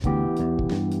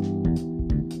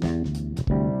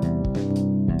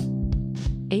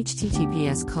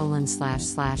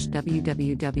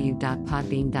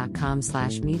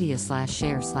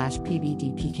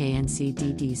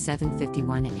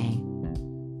https://www.podbean.com/media/share/pbdpkncdd751a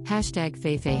Hashtag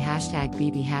Feifei Hashtag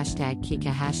Bibi Hashtag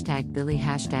Kika Hashtag Billy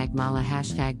Hashtag Mala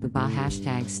Hashtag Baba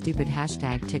Hashtag Stupid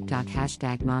Hashtag TikTok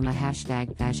Hashtag Mama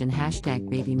Hashtag Fashion Hashtag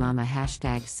Baby Mama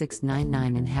Hashtag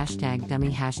 699 and Hashtag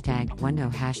Dummy Hashtag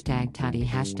Wendo Hashtag Toddy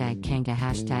Hashtag Kanga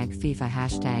Hashtag FIFA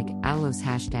Hashtag Owlos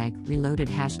Hashtag Reloaded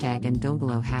Hashtag and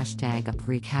Dombolo Hashtag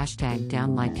Upreek Hashtag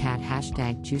Down Like Cat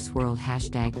Hashtag Juice WRLD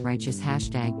Hashtag Righteous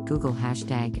Hashtag Google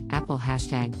Hashtag Apple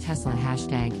Hashtag Tesla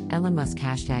Hashtag Elon Musk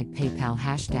Hashtag PayPal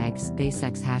Hashtag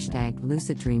SpaceX Hashtag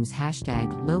Lucid Dreams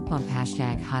Hashtag Lil Pump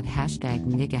Hashtag Hot Hashtag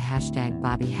Nigga Hashtag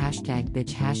Bobby Hashtag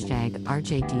Bitch Hashtag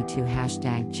RJD2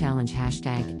 Hashtag Challenge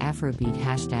Hashtag Afrobeat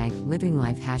Hashtag Living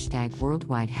Life Hashtag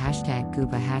Worldwide Hashtag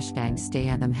Gooba Hashtag Stay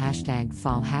Adam Hashtag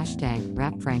Fall Hashtag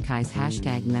Rap Franchise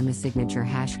Hashtag Mema Signature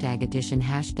Hashtag Edition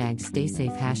Hashtag Stay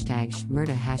Safe Hashtag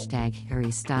Shmurda Hashtag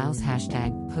Harry Styles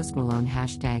Hashtag Post Malone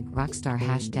Hashtag Rockstar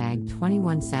Hashtag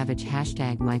 21 Savage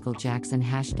Hashtag Michael Jackson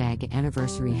Hashtag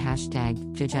Anniversary Hashtag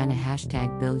Jajana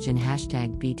Hashtag Billion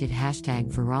Hashtag Beat It Hashtag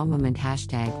Viral Moment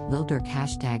Hashtag Lil Durk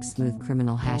Hashtag Smooth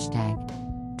Criminal Hashtag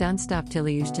Don't Stop Till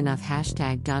Used Enough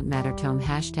Hashtag Don't Matter Tome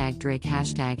Hashtag Drake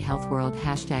Hashtag Health World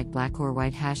Hashtag Black or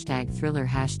White Hashtag Thriller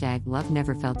Hashtag Love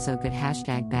Never Felt So Good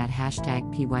Hashtag Bad Hashtag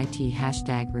PYT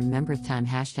Hashtag Remember Time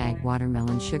Hashtag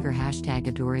Watermelon Sugar Hashtag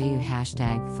Adore You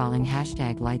Hashtag Falling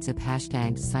Hashtag Lights Up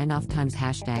Hashtag Sign Off Times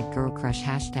Hashtag Girl Crush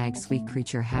Hashtag Sweet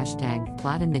Creature Hashtag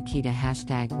Vlad and Nikita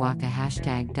Hashtag Waka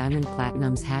Hashtag Diamond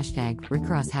Platinums Hashtag Rick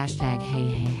Ross Hashtag Hey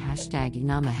Hey Hashtag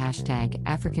Inama Hashtag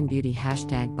African Beauty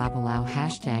Hashtag Babalao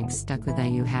Hashtag Stuck With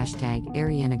IU Hashtag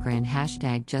Ariana Grande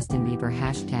Hashtag Justin Bieber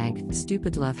Hashtag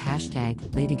Stupid Love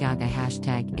Hashtag Lady Gaga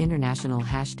Hashtag International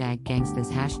Hashtag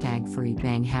Gangstas Hashtag Free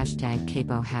Bang Hashtag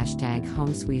Capo Hashtag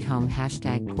Home Sweet Home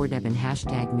Hashtag Pordebin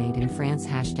Hashtag Made in France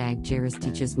Hashtag Jairus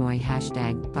Teaches Moi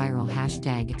Hashtag Viral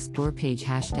Hashtag Explore Page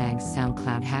Hashtag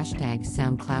SoundCloud Hashtag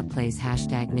SoundCloud Plays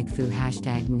Hashtag NickFu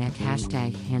Hashtag Neck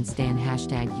Hashtag Handstand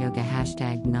Hashtag Yoga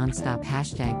Hashtag Nonstop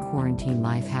Hashtag Quarantine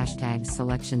Life Hashtag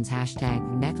Selections Hashtag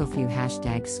Necofew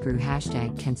Hashtag Screw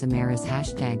Hashtag Kensamaras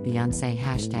Hashtag Beyonce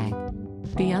Hashtag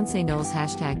Beyonce Knowles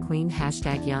Hashtag Queen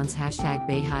Hashtag Yance Hashtag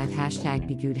Bayhive Hashtag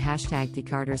Begood Hashtag The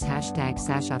Carters Hashtag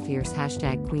Sasha Fierce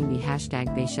Hashtag Queen Bee Hashtag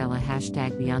Bayshella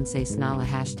Hashtag Beyonce Snala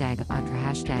Hashtag Atra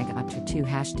Hashtag Atra2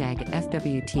 Hashtag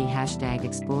FWT Hashtag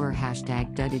Explorer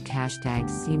Hashtag Dudded Hashtag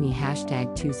See Me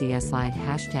Hashtag 2ZS Slide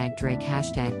Hashtag Drake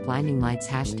Hashtag Blinding Lights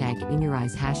Hashtag In Your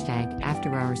Eyes Hashtag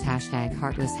After Hours Hashtag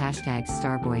Heartless Hashtag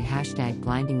Starboy Hashtag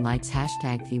Blinding Lights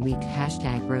Hashtag The Week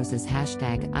Hashtag Roses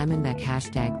Hashtag Imanbek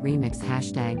Hashtag Remix Hashtag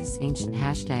Ancient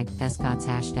Hashtag Fescots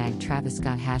Hashtag Travis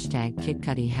Scott Hashtag Kid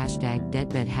Cudi Hashtag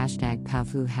Deadbed Hashtag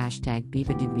Pavu Hashtag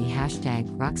Bibadoobie Hashtag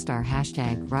Rockstar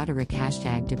Hashtag Roderick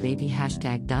Hashtag DaBaby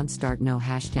Hashtag Don't Start No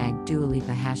Hashtag Dua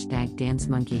Lipa Hashtag Dance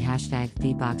Monkey Hashtag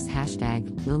VBox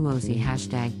Hashtag Lil Mosey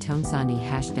Hashtag Tone Sani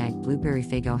Hashtag Blueberry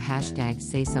Fago Hashtag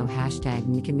Say So Hashtag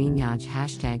Nicki Minaj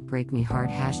Hashtag Break Me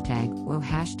Heart Hashtag Whoa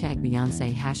Hashtag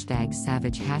Beyonce Hashtag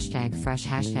Savage Hashtag Fresh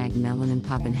Hashtag Melanin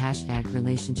Poppin' Hashtag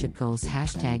Relationship Goals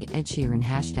Hashtag Ed Sheeran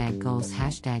Hashtag Goals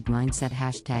Hashtag Mindset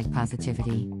Hashtag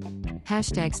Positivity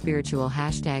Hashtag Spiritual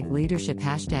Hashtag Leadership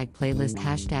Hashtag Playlist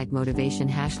Hashtag Motivation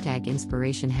Hashtag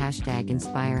Inspiration Hashtag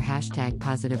Inspire Hashtag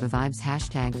Positive Vibes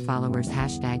Hashtag Followers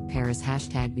Hashtag Paris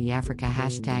Hashtag Be Africa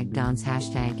Hashtag Dons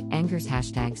Hashtag Angers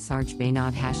Hashtag Sarge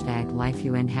Baynod Hashtag Life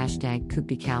UN Hashtag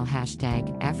Kupikal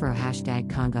Hashtag Afro Hashtag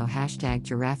Congo Hashtag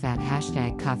Giraffat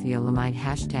Hashtag Coffee Olamide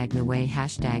Hashtag Naway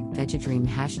Hashtag Vegadream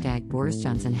Hashtag Boris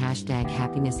Johnson Hashtag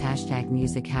Happiness Hashtag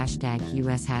Music Hashtag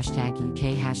US Hashtag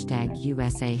UK Hashtag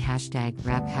USA Hashtag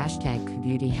Rap Hashtag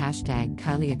Beauty Hashtag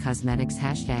Kylie Cosmetics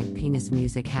Hashtag Penis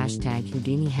Music Hashtag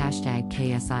Houdini Hashtag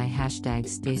KSI Hashtag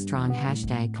Stay Strong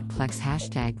Hashtag Complex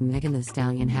Hashtag Megan Thee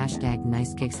Stallion Hashtag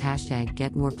Nice Kicks Hashtag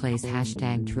Get More Plays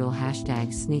Hashtag Drill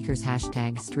Hashtag Sneakers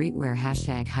Hashtag Streetwear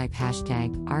Hashtag Hype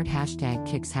Hashtag Art Hashtag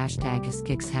Kicks Hashtag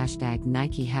Kicks Hashtag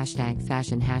Nike Hashtag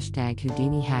Fashion Hashtag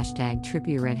Houdini Hashtag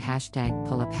Trippy Red Hashtag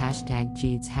Pull Up Hashtag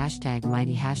Jeeds Hashtag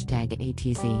Mighty Hashtag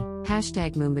ATZ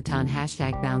Hashtag Moombahton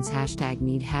Hashtag Bounce Hashtag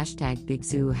Need Hashtag Big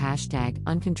Zoo Hashtag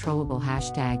Uncontrollable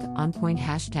Hashtag On Point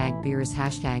Hashtag Beers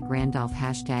Hashtag Randolph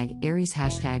Hashtag Aries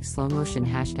Hashtag Slow Motion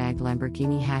Hashtag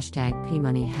Lamborghini Hashtag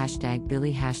P-Money Hashtag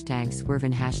Billy Hashtag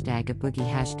Swervin Hashtag A Boogie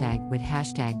Hashtag Wit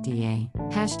Hashtag DA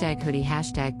Hashtag Hoodie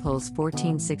Hashtag Pulse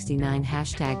 1469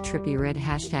 Hashtag Trippy Red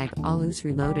Hashtag Alus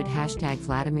Reloaded Hashtag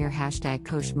Vladimir Hashtag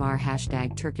Koshmar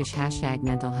Hashtag Turkish Hashtag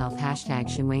Mental Health Ralph hashtag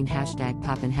Shinwayne hashtag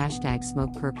Poppin hashtag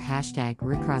Smoke Perp hashtag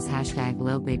Rick Ross hashtag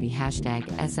Lil Baby hashtag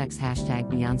SX hashtag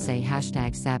Beyonce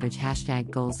hashtag Savage hashtag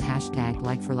Goals hashtag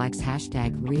Like for Likes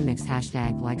hashtag Remix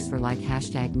hashtag Likes for Like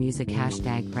hashtag Music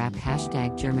hashtag Rap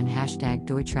hashtag German hashtag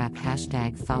Deutschrap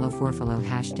hashtag Follow for Follow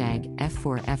hashtag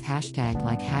F4F hashtag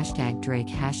Like hashtag Drake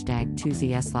hashtag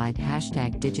 2ZS Slide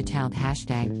hashtag Digitaled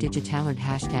hashtag Digitalerd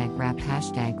hashtag Rap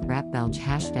hashtag Rap Belge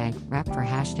hashtag Rap for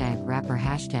hashtag Rapper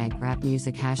hashtag Rap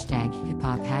Music hashtag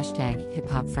Hip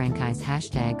Hop Franchise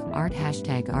hashtag Art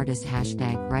hashtag Artist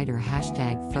hashtag Writer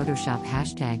hashtag Photoshop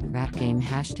hashtag Rap Game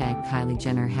hashtag Kylie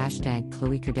Jenner hashtag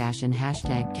Khloe Kardashian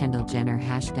hashtag Kendall Jenner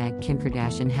hashtag Kim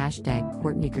Kardashian hashtag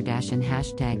Kourtney Kardashian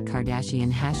hashtag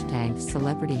Kardashian hashtag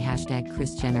Celebrity hashtag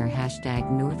Kris Jenner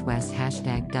hashtag Northwest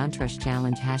hashtag Dontrush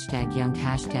Challenge hashtag Young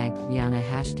hashtag Rihanna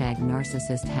hashtag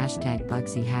Narcissist hashtag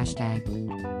Bugsy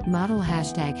hashtag Model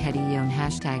hashtag Hetty Young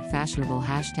hashtag Fashionable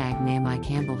hashtag Naomi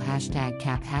Campbell hashtag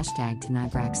Cap hashtag Tanai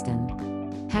Braxton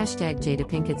hashtag Jada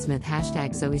Pinkett Smith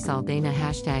hashtag Zoe Saldana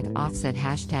hashtag Offset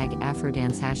hashtag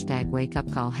Afrodance hashtag Wake Up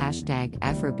Call hashtag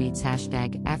Afrobeats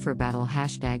hashtag Afrobattle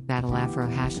hashtag Battle Afro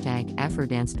hashtag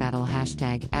Afrodance Battle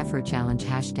hashtag Afro Challenge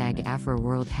hashtag Afro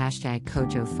World hashtag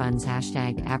Kojo Funds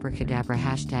hashtag Abracadabra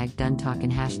hashtag Done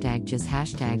Talkin' hashtag Just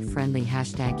hashtag Friendly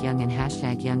hashtag Young and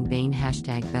hashtag Young Bane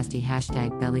hashtag Bestie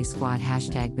hashtag Belly Squad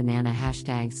hashtag Banana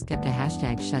hashtag Skepta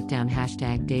hashtag Shutdown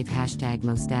hashtag Dave hashtag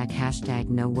Mostack hashtag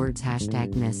No Words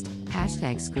hashtag Missed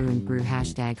hashtag Screw and Brew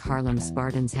hashtag Harlem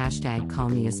Spartans hashtag Call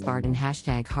Me a Spartan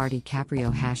hashtag Hardy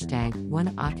Caprio hashtag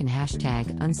One Akin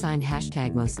hashtag Unsigned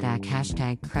hashtag Mostack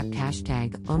hashtag Crept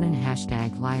hashtag Onan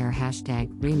hashtag Liar hashtag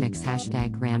Remix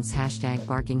hashtag Rams hashtag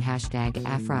Barking hashtag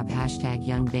Afrop hashtag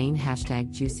Young Bane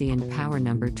hashtag Juicy and Power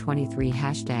Number 23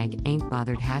 hashtag Ain't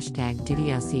Bothered hashtag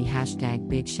DDLC hashtag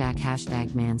Big Shack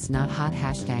hashtag Man's Not Hot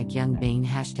hashtag Young Bane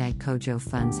hashtag Kojo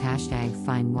Funds hashtag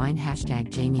Fine Wine hashtag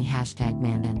Jamie hashtag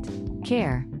Mandant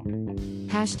Care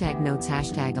hashtag Notes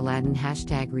hashtag Aladdin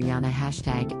hashtag Rihanna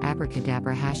hashtag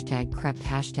Abracadabra hashtag Crept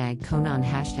hashtag Conan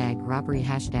hashtag Robbery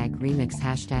hashtag Remix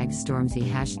hashtag Stormzy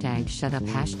hashtag Shut Up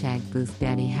hashtag Booth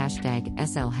Daddy hashtag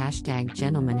SL hashtag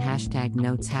Gentleman hashtag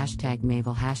Notes hashtag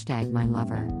Mabel hashtag My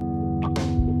Lover